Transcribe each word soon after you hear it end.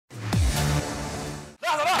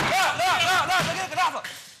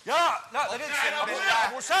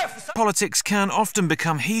Politics can often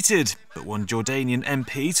become heated, but one Jordanian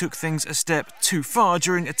MP took things a step too far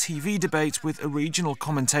during a TV debate with a regional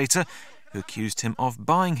commentator who accused him of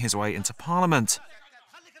buying his way into Parliament.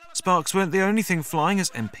 Sparks weren't the only thing flying as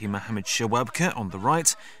MP Mohammed Shawabkeh on the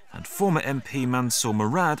right and former MP Mansour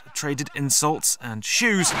Murad traded insults and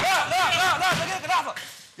shoes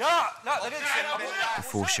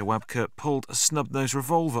before Shawabkeh pulled a snub-nosed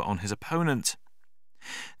revolver on his opponent.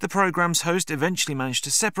 The programme's host eventually managed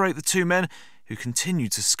to separate the two men, who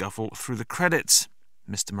continued to scuffle through the credits.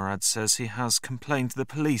 Mr. Murad says he has complained to the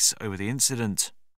police over the incident.